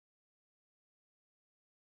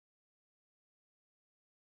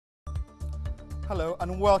Hello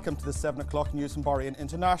and welcome to the 7 o'clock news from Bahrain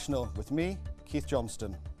International with me, Keith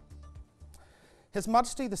Johnston. His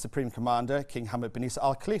Majesty the Supreme Commander, King Hamad bin Isa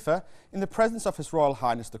Al Khalifa, in the presence of His Royal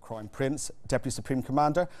Highness the Crown Prince, Deputy Supreme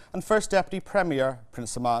Commander and First Deputy Premier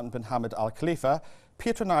Prince Salman bin Hamad Al Khalifa,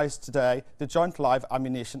 patronised today the Joint Live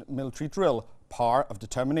Ammunition Military Drill, Power of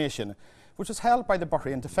Determination, which was held by the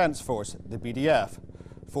Bahrain Defence Force, the BDF.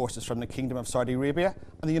 Forces from the Kingdom of Saudi Arabia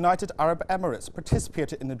and the United Arab Emirates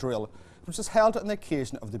participated in the drill, which was held on the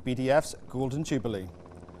occasion of the BDF's Golden Jubilee.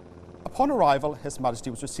 Upon arrival, His Majesty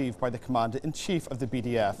was received by the Commander-in-Chief of the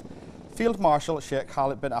BDF, Field Marshal Sheikh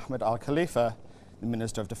Khalid bin Ahmed Al Khalifa, the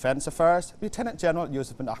Minister of Defence Affairs, Lieutenant General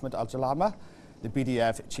Yusuf bin Ahmed Al Jalama, the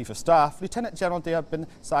BDF Chief of Staff, Lieutenant General Diab bin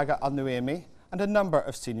Saga Al Nuaimi, and a number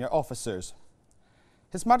of senior officers.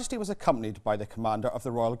 His Majesty was accompanied by the Commander of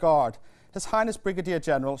the Royal Guard, His Highness Brigadier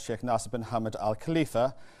General Sheikh Nasser bin Hamad Al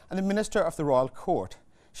Khalifa, and the Minister of the Royal Court,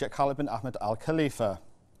 Sheikh Khalid bin Ahmed Al Khalifa.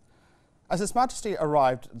 As His Majesty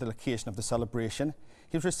arrived at the location of the celebration,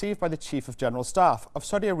 he was received by the Chief of General Staff of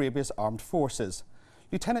Saudi Arabia's Armed Forces,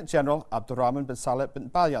 Lieutenant General Abdurrahman bin Saleh bin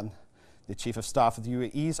Balyan, the Chief of Staff of the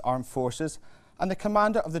UAE's Armed Forces, and the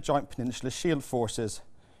Commander of the Joint Peninsula Shield Forces,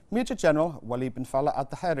 Major General Walid bin Falah Al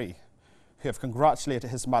Daheri, who have congratulated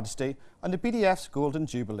His Majesty on the BDF's Golden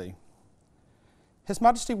Jubilee. His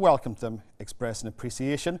Majesty welcomed them, expressing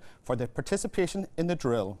appreciation for their participation in the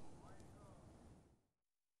drill.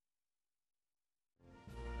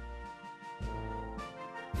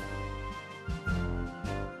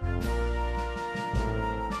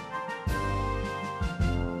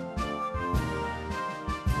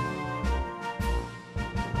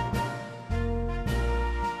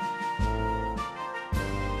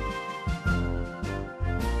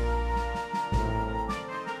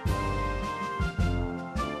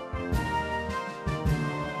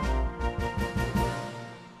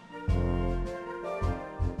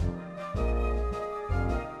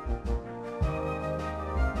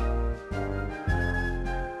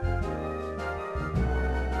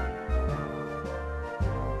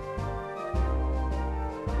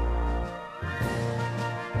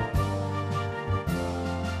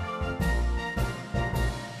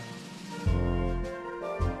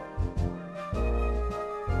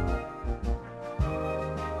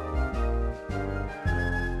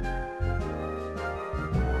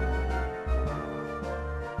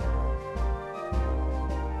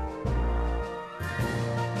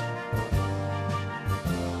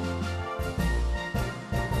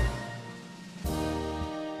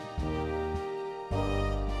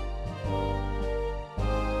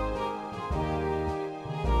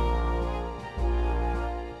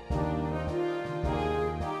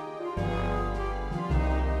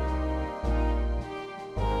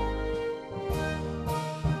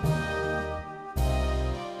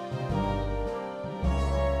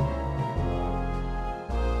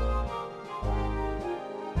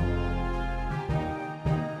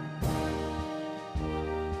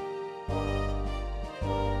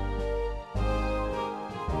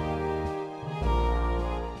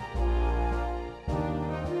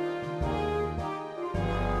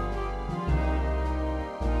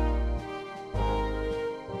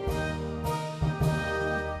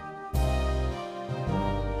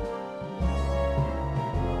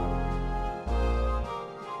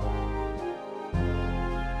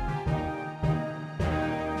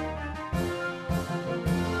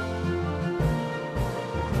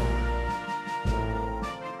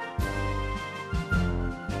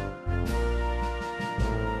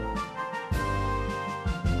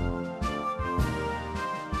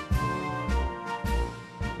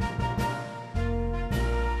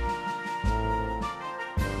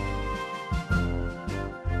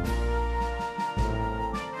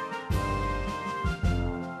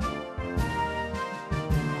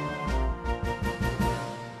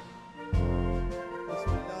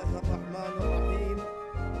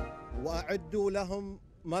 وأعدوا لهم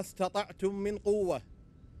ما استطعتم من قوة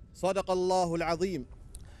صدق الله العظيم.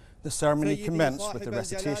 The ceremony commenced with the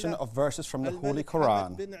recitation of verses from the Holy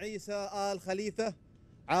Quran. بن عيسى آل خليفة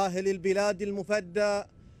عاهل البلاد المفدى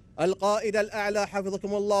القائد الأعلى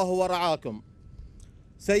حفظكم الله ورعاكم.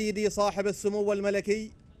 سيدي صاحب السمو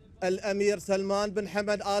الملكي الأمير سلمان بن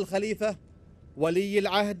حمد آل خليفة ولي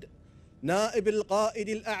العهد نائب القائد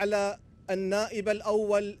الأعلى النائب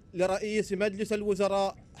الأول لرئيس مجلس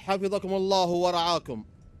الوزراء حفظكم الله ورعاكم.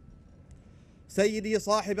 سيدي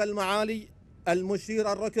صاحب المعالي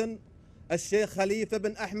المشير الركن الشيخ خليفة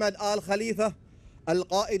بن أحمد آل خليفة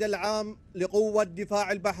القائد العام لقوة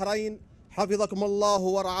دفاع البحرين حفظكم الله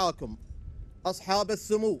ورعاكم. أصحاب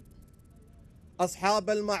السمو، أصحاب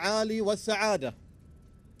المعالي والسعادة،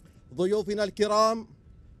 ضيوفنا الكرام،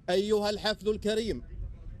 أيها الحفل الكريم،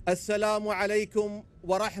 السلام عليكم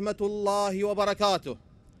ورحمة الله وبركاته.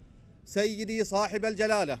 سيدي صاحب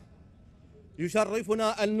الجلالة،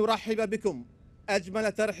 يشرفنا أن نرحب بكم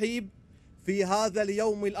أجمل ترحيب في هذا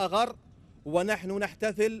اليوم الأغر، ونحن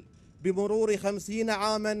نحتفل بمرور 50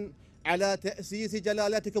 عاما على تأسيس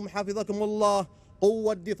جلالتكم حفظكم الله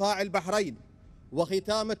قوة دفاع البحرين،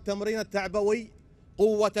 وختام التمرين التعبوي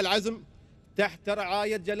قوة العزم تحت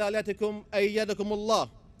رعاية جلالتكم أيدكم الله،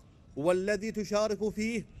 والذي تشارك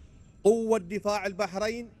فيه قوة دفاع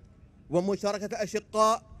البحرين ومشاركة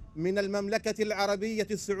أشقاء من المملكة العربية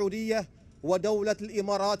السعودية ودولة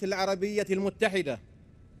الإمارات العربية المتحدة.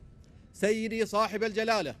 سيدي صاحب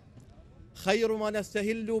الجلالة، خير ما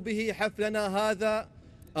نستهل به حفلنا هذا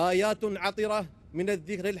آيات عطرة من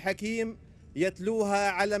الذكر الحكيم يتلوها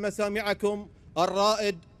على مسامعكم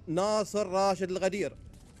الرائد ناصر راشد الغدير.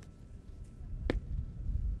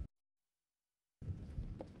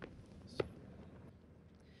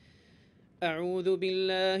 أعوذ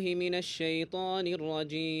بالله من الشيطان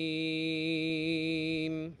الرجيم.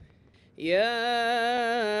 يا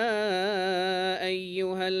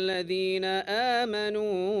أيها الذين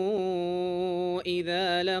آمنوا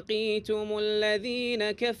إذا لقيتم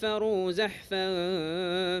الذين كفروا زحفا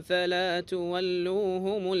فلا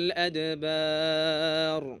تولوهم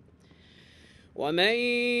الأدبار ومن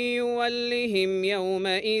يولهم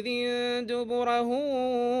يومئذ دبره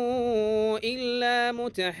إلا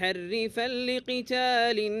متحرفا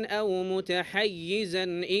لقتال أو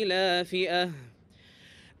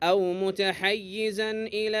متحيزا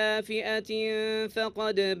إلى فئة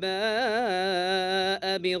فقد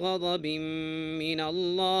باء بغضب من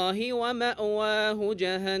الله ومأواه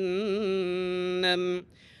جهنم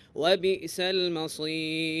وبئس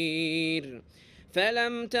المصير.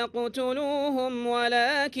 فلم تقتلوهم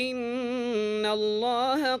ولكن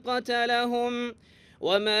الله قتلهم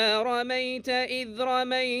وما رميت إذ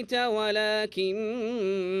رميت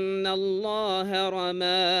ولكن الله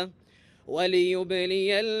رمى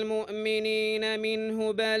وليبلي المؤمنين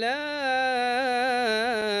منه بلاء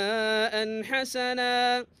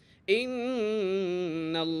حسنا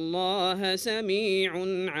إن الله سميع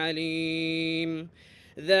عليم.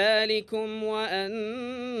 ذلكم وأن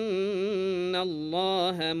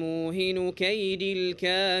الله موهن كيد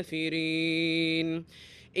الكافرين.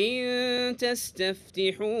 إن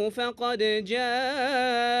تستفتحوا فقد جاءكم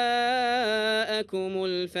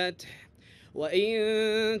الفتح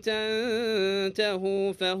وإن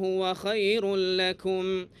تنتهوا فهو خير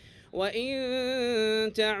لكم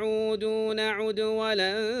وإن تعودوا نعد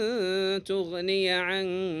ولن تغني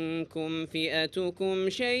عنكم فئتكم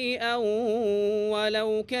شيئا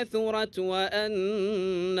ولو كثرت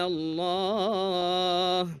وأن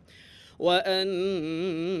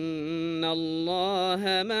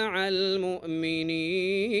الله مع المؤمنين.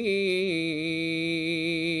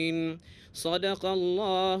 صدق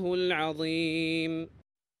الله العظيم.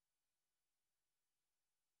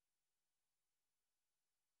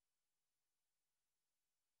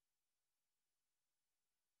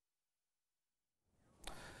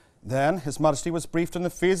 Then His Majesty was briefed on the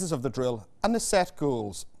phases of the drill and the set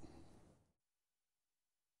goals.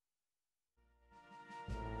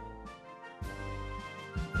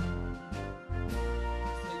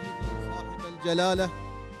 سيدي صاحب الجلالة،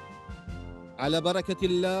 على بركة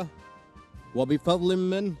الله وبفضل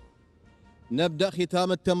منه نبدأ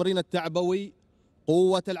ختام التمرين التعبوي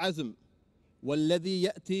قوة العزم، والذي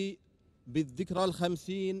يأتي بالذكرى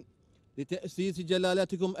 50 لتأسيس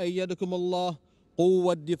جلالتكم أيدكم الله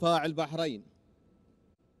قوة دفاع البحرين.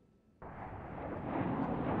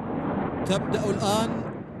 تبدأ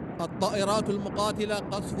الآن الطائرات المقاتلة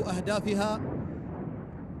قصف أهدافها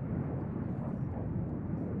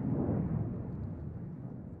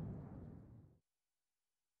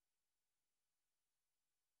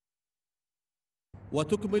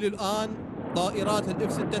وتكمل الآن طائرات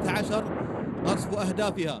الF-16 قصف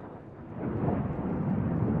أهدافها.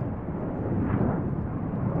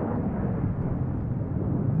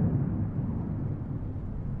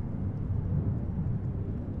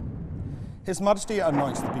 His Majesty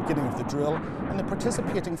announced the beginning of the drill and the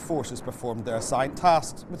participating forces performed their assigned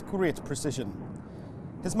tasks with great precision.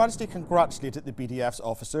 His Majesty congratulated the BDF's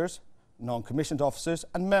officers, non-commissioned officers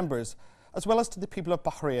and members, as well as to the people of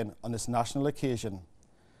Bahrain on this national occasion.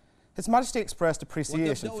 His Majesty expressed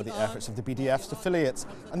appreciation for the efforts of the BDF's affiliates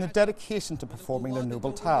and their dedication to performing their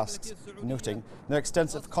noble tasks, noting their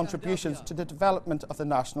extensive contributions to the development of the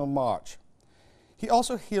National March. He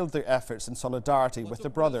also hailed their efforts in solidarity with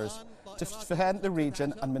their brothers to defend the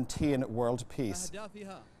region and maintain world peace.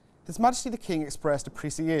 His Majesty the King expressed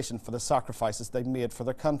appreciation for the sacrifices they made for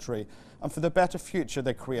their country and for the better future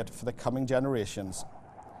they create for the coming generations.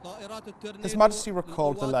 His Majesty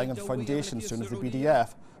recalled the laying of the foundation stone of the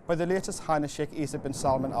BDF by the latest Highness Sheikh Isa bin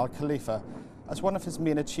Salman Al Khalifa as one of his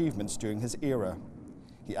main achievements during his era.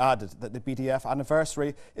 He added that the BDF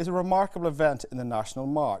anniversary is a remarkable event in the National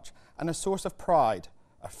March and a source of pride,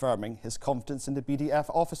 affirming his confidence in the BDF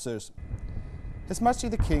officers. His Majesty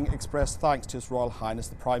the King expressed thanks to His Royal Highness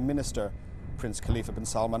the Prime Minister, Prince Khalifa bin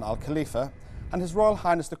Salman Al Khalifa, and His Royal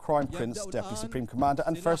Highness the Crown Prince, Deputy Supreme Commander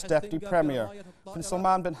and First Deputy Premier, Prince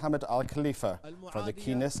Salman bin Hamad Al Khalifa, for their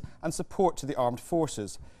keenness and support to the armed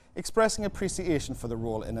forces, expressing appreciation for their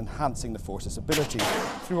role in enhancing the force's ability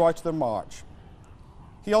throughout their march.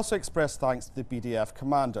 He also expressed thanks to the BDF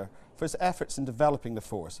commander for his efforts in developing the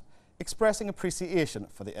force, expressing appreciation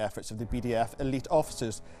for the efforts of the BDF elite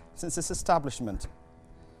officers since its establishment.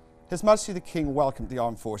 His Majesty the King welcomed the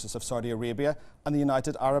armed forces of Saudi Arabia and the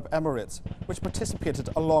United Arab Emirates, which participated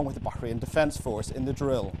along with the Bahrain Defence Force in the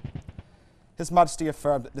drill. His Majesty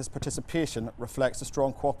affirmed that this participation reflects a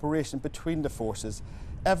strong cooperation between the forces,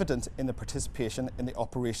 evident in the participation in the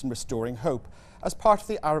Operation Restoring Hope as part of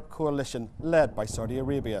the Arab coalition led by Saudi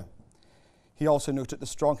Arabia. He also noted the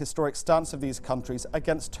strong historic stance of these countries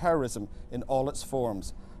against terrorism in all its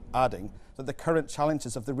forms, adding that the current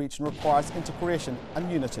challenges of the region requires integration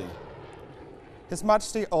and unity. His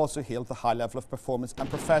Majesty also hailed the high level of performance and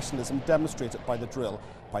professionalism demonstrated by the drill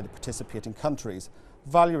by the participating countries,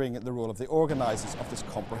 valuing the role of the organisers of this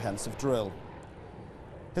comprehensive drill.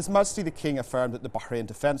 His Majesty the King affirmed that the Bahrain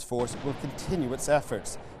Defence Force will continue its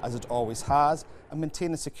efforts, as it always has, and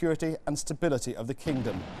maintain the security and stability of the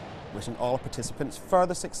Kingdom, wishing all participants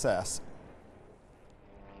further success.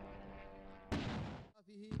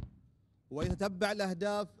 ويتتبع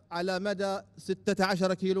الأهداف على مدى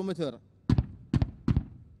 16 كيلومتر.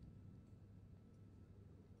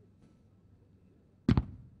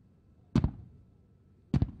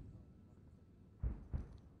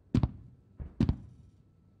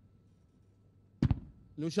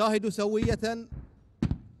 نشاهد سوية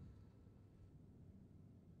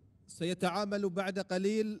سيتعامل بعد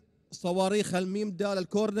قليل صواريخ الميم دال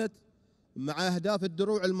الكورنت مع أهداف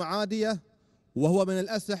الدروع المعادية، وهو من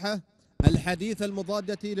الأسلحة الحديثة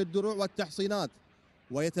المضادة للدروع والتحصينات،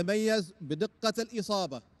 ويتميز بدقة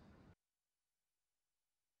الإصابة.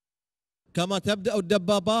 كما تبدأ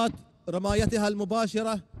الدبابات رمايتها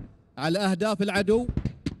المباشرة على أهداف العدو.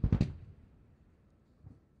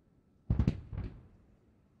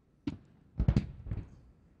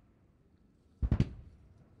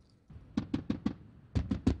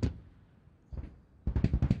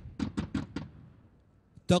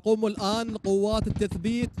 تقوم الآن قوات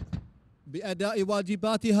التثبيت بأداء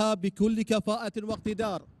واجباتها بكل كفاءة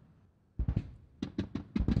واقتدار.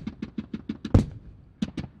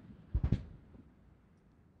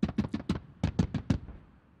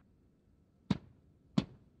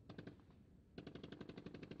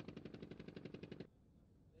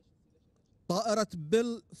 طائرة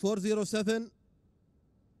بيل 407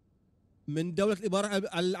 من دولة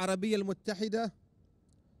الإمارات العربية المتحدة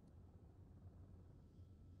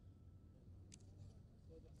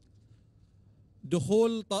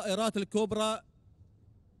دخول طائرات الكوبرا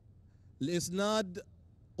لإسناد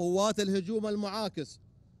قوات الهجوم المعاكس.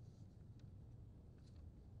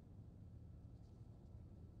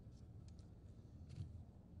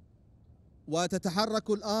 وتتحرك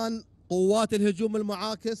الآن قوات الهجوم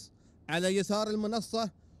المعاكس على يسار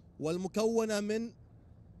المنصة، والمكونة من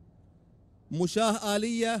مشاة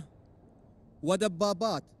آلية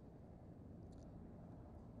ودبابات.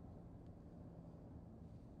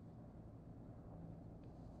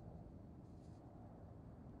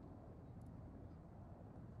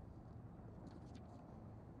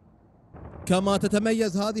 كما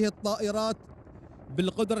تتميز هذه الطائرات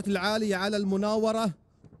بالقدرة العالية على المناورة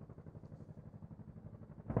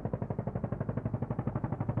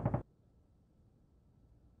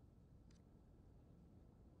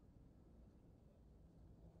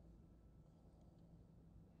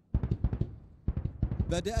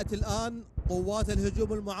بدأت الآن قوات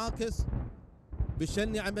الهجوم المعاكس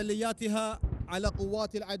بشن عملياتها على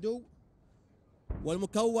قوات العدو،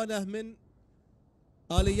 والمكونة من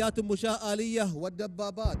آليات مشاة آلية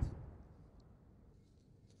والدبابات.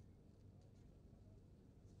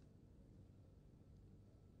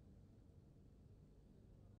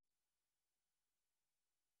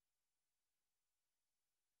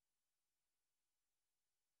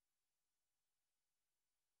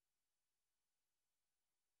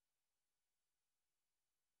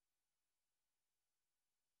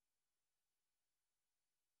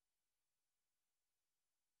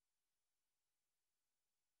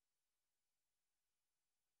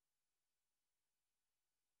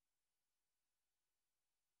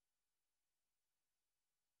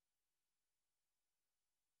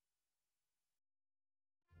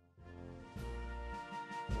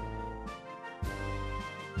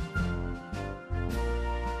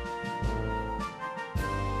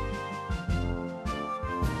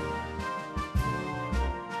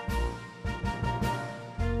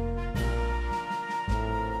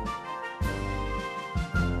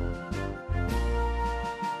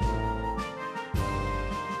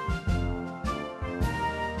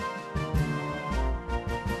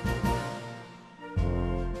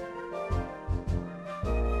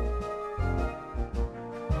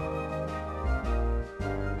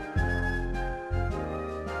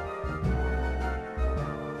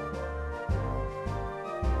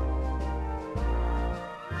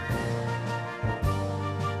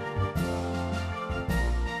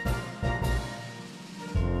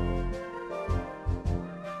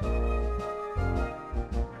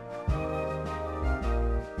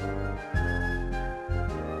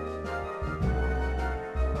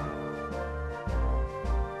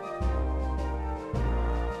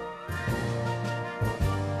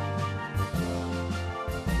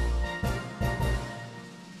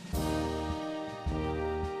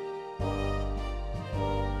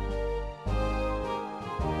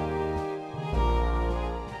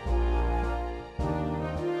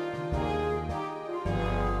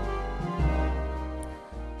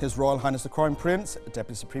 His Royal Highness the Crown Prince,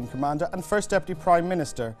 Deputy Supreme Commander and First Deputy Prime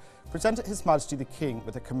Minister presented His Majesty the King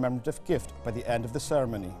with a commemorative gift by the end of the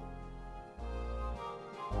ceremony.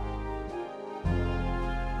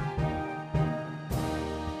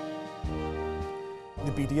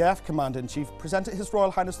 The BDF Commander-in-Chief presented His Royal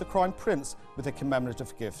Highness the Crown Prince with a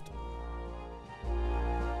commemorative gift.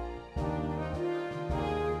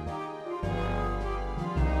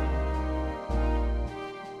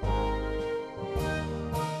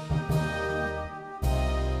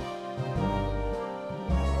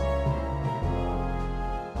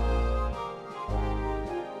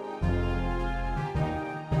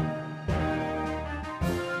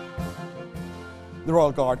 The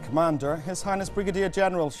Royal Guard Commander, His Highness Brigadier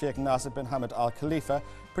General Sheikh Nasser bin Hamad Al Khalifa,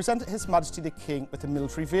 presented His Majesty the King with a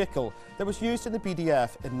military vehicle that was used in the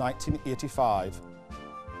BDF in 1985.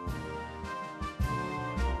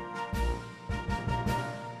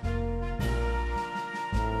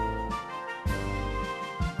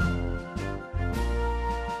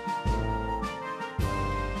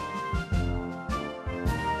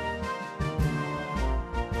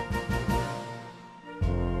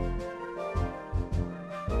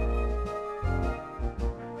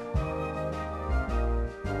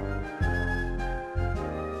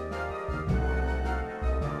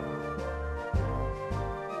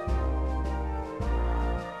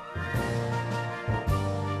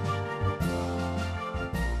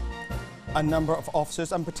 A number of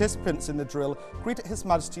officers and participants in the drill greeted His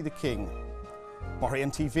Majesty the King. Bahrain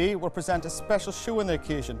TV will present a special show on the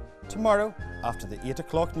occasion tomorrow after the 8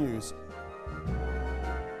 o'clock news.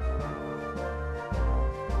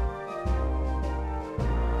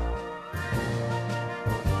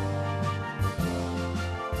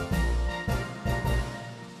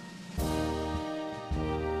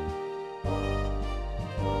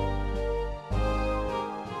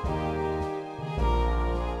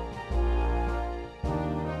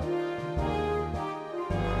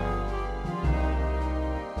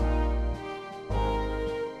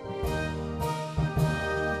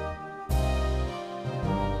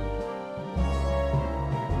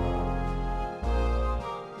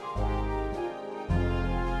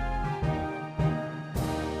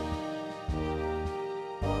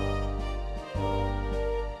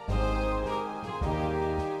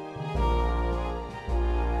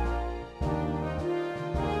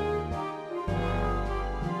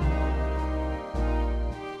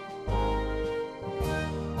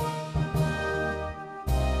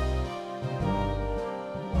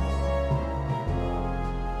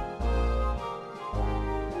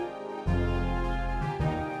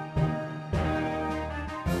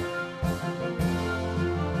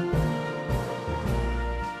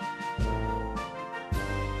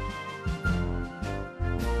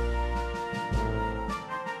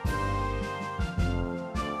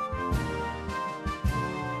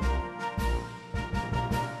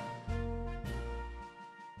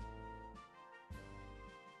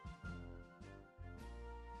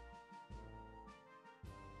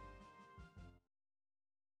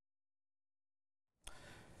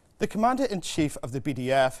 The Commander-in-Chief of the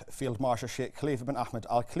BDF, Field Marshal Sheikh Khalifa bin Ahmed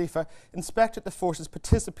Al Khalifa, inspected the forces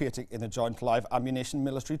participating in the joint live ammunition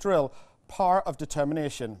military drill, Power of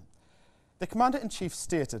Determination. The Commander-in-Chief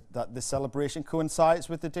stated that this celebration coincides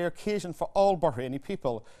with the day occasion for all Bahraini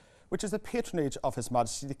people, which is the patronage of His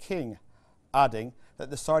Majesty the King, adding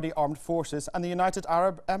that the Saudi Armed Forces and the United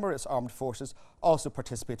Arab Emirates Armed Forces also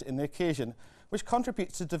participate in the occasion, which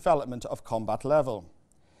contributes to development of combat level.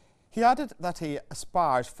 He added that he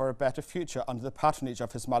aspires for a better future under the patronage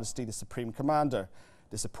of His Majesty the Supreme Commander,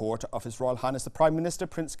 the support of His Royal Highness the Prime Minister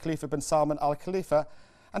Prince Khalifa bin Salman Al Khalifa,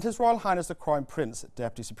 and His Royal Highness the Crown Prince,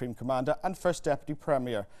 Deputy Supreme Commander and First Deputy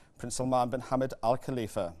Premier Prince Salman bin Hamad Al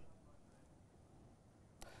Khalifa.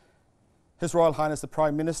 His Royal Highness the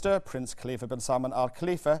Prime Minister Prince Khalifa bin Salman Al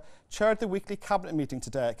Khalifa chaired the weekly cabinet meeting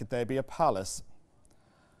today at Qaddabiya Palace.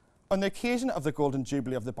 On the occasion of the Golden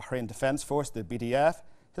Jubilee of the Bahrain Defence Force, the BDF,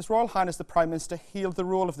 His Royal Highness the Prime Minister hailed the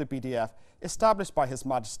role of the BDF established by His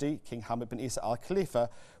Majesty King Hamad bin Isa Al Khalifa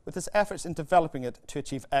with his efforts in developing it to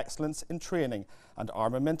achieve excellence in training and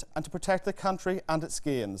armament and to protect the country and its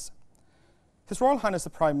gains. His Royal Highness the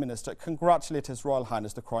Prime Minister congratulated His Royal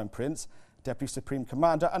Highness the Crown Prince, Deputy Supreme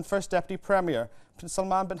Commander and First Deputy Premier Prince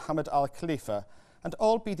Salman bin Hamad Al Khalifa and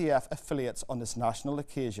all BDF affiliates on this national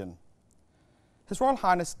occasion. His Royal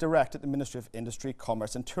Highness directed the Ministry of Industry,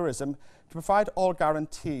 Commerce and Tourism to provide all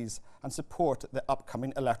guarantees and support the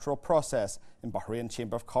upcoming electoral process in Bahrain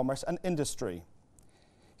Chamber of Commerce and Industry.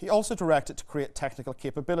 He also directed to create technical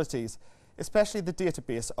capabilities especially the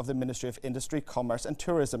database of the Ministry of Industry, Commerce and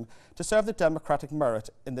Tourism, to serve the democratic merit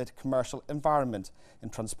in the commercial environment in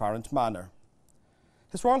transparent manner.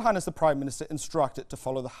 His Royal Highness the Prime Minister instructed to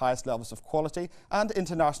follow the highest levels of quality and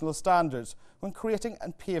international standards when creating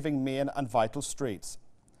and paving main and vital streets.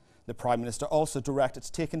 The Prime Minister also directed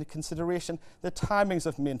to take into consideration the timings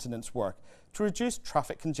of maintenance work to reduce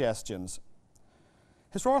traffic congestions.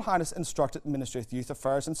 His Royal Highness instructed the Ministry of Youth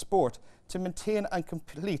Affairs and Sport to maintain and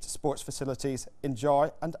complete sports facilities in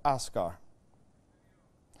Joy and Ascar.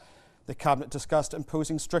 The Cabinet discussed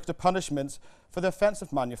imposing stricter punishments for the offence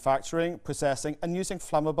of manufacturing, possessing and using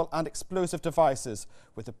flammable and explosive devices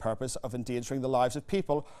with the purpose of endangering the lives of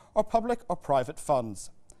people or public or private funds.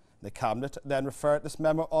 The Cabinet then referred this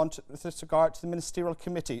memo on with regard to the Ministerial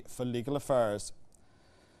Committee for Legal Affairs.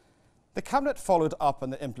 The Cabinet followed up on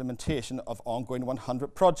the implementation of ongoing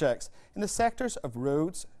 100 projects in the sectors of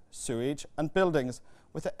roads, sewage and buildings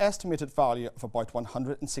with an estimated value of about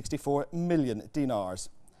 164 million dinars.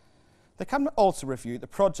 The Cabinet also reviewed the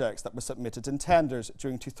projects that were submitted in tenders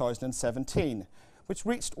during 2017, which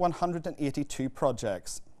reached 182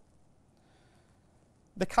 projects.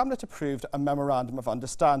 The Cabinet approved a Memorandum of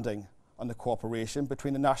Understanding on the cooperation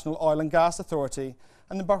between the National Oil and Gas Authority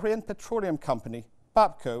and the Bahrain Petroleum Company,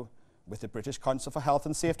 BAPCO, with the British Council for Health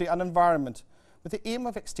and Safety and Environment, with the aim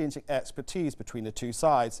of exchanging expertise between the two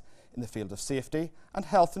sides in the field of safety and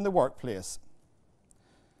health in the workplace.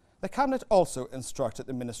 The Cabinet also instructed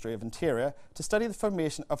the Ministry of Interior to study the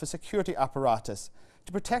formation of a security apparatus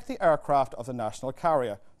to protect the aircraft of the national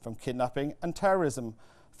carrier from kidnapping and terrorism,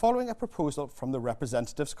 following a proposal from the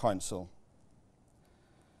Representatives' Council.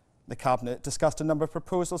 The Cabinet discussed a number of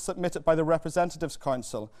proposals submitted by the Representatives'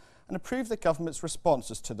 Council and approved the Government's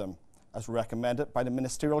responses to them, as recommended by the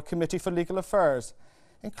Ministerial Committee for Legal Affairs,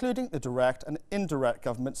 including the direct and indirect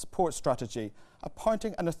government support strategy,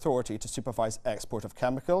 appointing an authority to supervise export of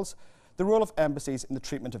chemicals, the role of embassies in the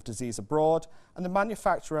treatment of disease abroad, and the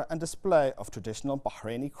manufacture and display of traditional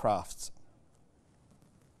Bahraini crafts.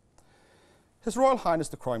 His Royal Highness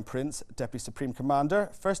the Crown Prince, Deputy Supreme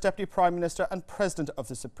Commander, First Deputy Prime Minister and President of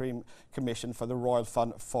the Supreme Commission for the Royal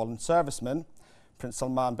Fund of Fallen Servicemen, Prince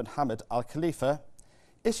Salman bin Hamad Al Khalifa,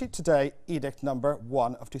 issued today Edict No.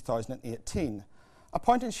 1 of 2018,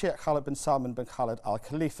 appointing Sheikh Khalid bin Salman bin Khalid Al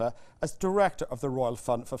Khalifa as Director of the Royal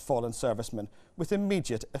Fund for Fallen Servicemen with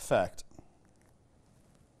immediate effect.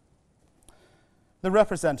 The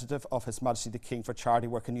representative of His Majesty the King for Charity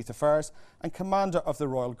Work and Youth Affairs and Commander of the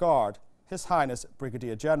Royal Guard, His Highness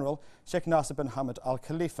Brigadier General Sheikh Nasser bin Hamad Al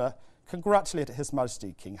Khalifa, congratulated His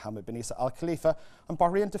Majesty King Hamad bin Isa Al Khalifa and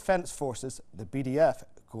Bahrain Defence Forces, the BDF,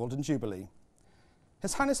 Golden Jubilee.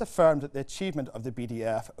 His Highness affirmed that the achievement of the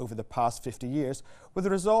BDF over the past 50 years were the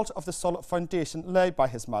result of the solid foundation laid by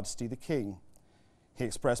His Majesty the King. He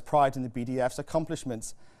expressed pride in the BDF's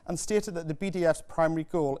accomplishments and stated that the BDF's primary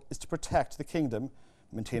goal is to protect the kingdom,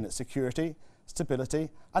 maintain its security, stability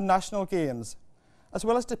and national gains, as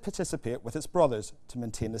well as to participate with its brothers to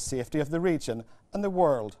maintain the safety of the region and the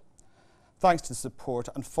world, thanks to the support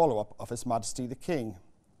and follow-up of His Majesty the King.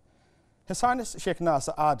 His Highness Sheikh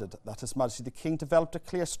Nasser added that His Majesty the King developed a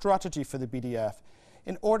clear strategy for the BDF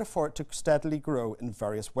in order for it to steadily grow in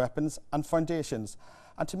various weapons and foundations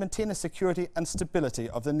and to maintain the security and stability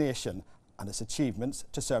of the nation and its achievements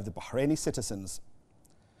to serve the Bahraini citizens.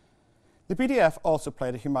 The BDF also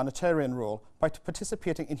played a humanitarian role by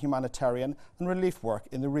participating in humanitarian and relief work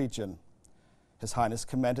in the region. His Highness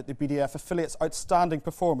commended the BDF affiliates' outstanding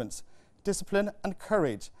performance, discipline and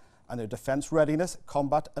courage, and their defence readiness,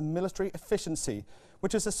 combat and military efficiency,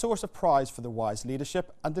 which is a source of pride for the wise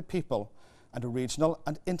leadership and the people, and a regional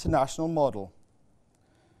and international model.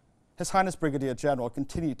 His Highness Brigadier General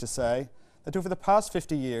continued to say that over the past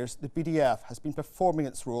 50 years, the BDF has been performing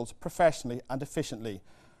its roles professionally and efficiently,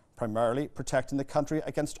 primarily protecting the country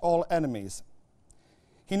against all enemies.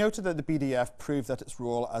 He noted that the BDF proved that its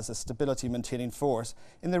role as a stability-maintaining force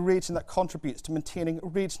in the region that contributes to maintaining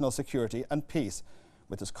regional security and peace,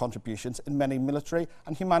 with its contributions in many military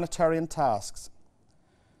and humanitarian tasks.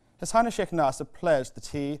 His Highness Sheikh Nasser pledged that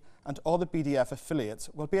he and all the BDF affiliates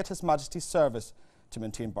will be at His Majesty's service to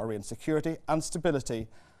maintain Bahrain's security and stability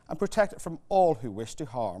and protect it from all who wish to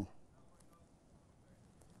harm.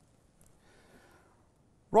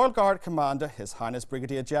 Royal Guard Commander His Highness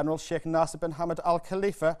Brigadier General Sheikh Nasser bin Hamad Al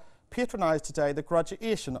Khalifa patronised today the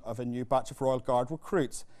graduation of a new batch of Royal Guard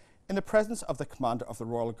recruits in the presence of the Commander of the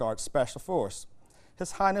Royal Guard Special Force,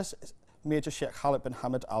 His Highness Major Sheikh Khalid bin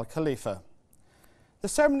Hamad Al Khalifa. The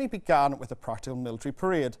ceremony began with a practical military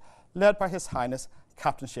parade led by His Highness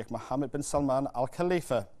Captain Sheikh Mohammed bin Salman Al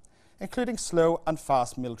Khalifa, including slow and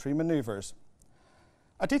fast military manoeuvres.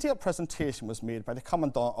 A detailed presentation was made by the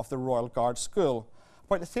Commandant of the Royal Guard School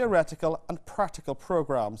about the theoretical and practical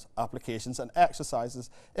programmes, applications and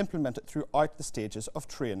exercises implemented throughout the stages of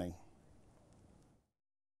training.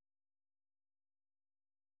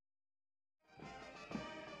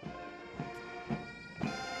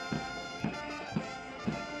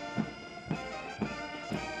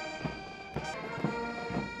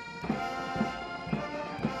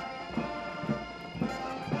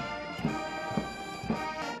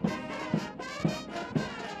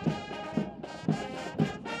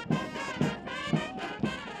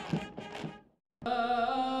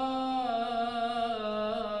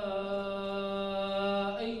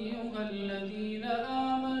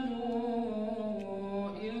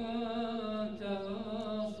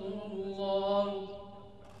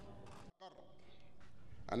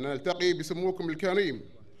 أن نلتقي بسموكم الكريم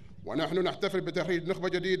ونحن نحتفل بتخريج نخبة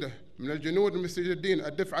جديدة من الجنود المستجدين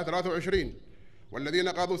الدفعة 23 والذين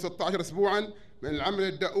قضوا 16 أسبوعاً من العمل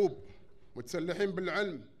الدؤوب متسلحين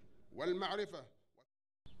بالعلم والمعرفة.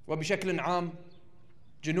 وبشكل عام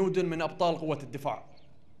جنود من أبطال قوة الدفاع.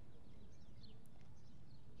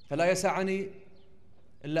 فلا يسعني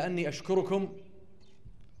إلا أني أشكركم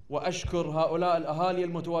وأشكر هؤلاء الأهالي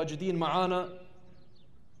المتواجدين معنا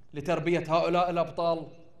لتربية هؤلاء الأبطال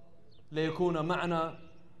ليكون معنا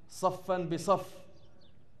صفاً بصف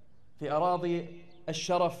في أراضي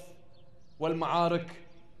الشرف والمعارك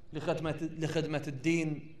لخدمة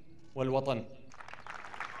الدين والوطن.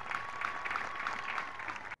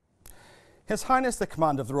 His Highness the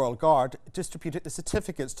Commander of the Royal Guard distributed the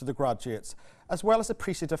certificates to the graduates as well as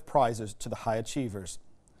appreciative prizes to the high achievers.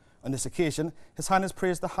 On this occasion, His Highness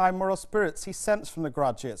praised the high moral spirits he sensed from the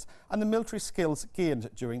graduates and the military skills gained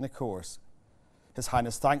during the course. His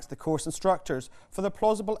Highness thanks the course instructors for the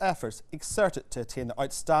plausible efforts exerted to attain the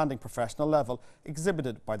outstanding professional level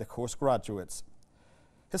exhibited by the course graduates.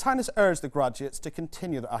 His Highness urged the graduates to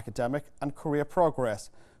continue their academic and career progress,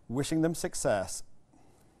 wishing them success.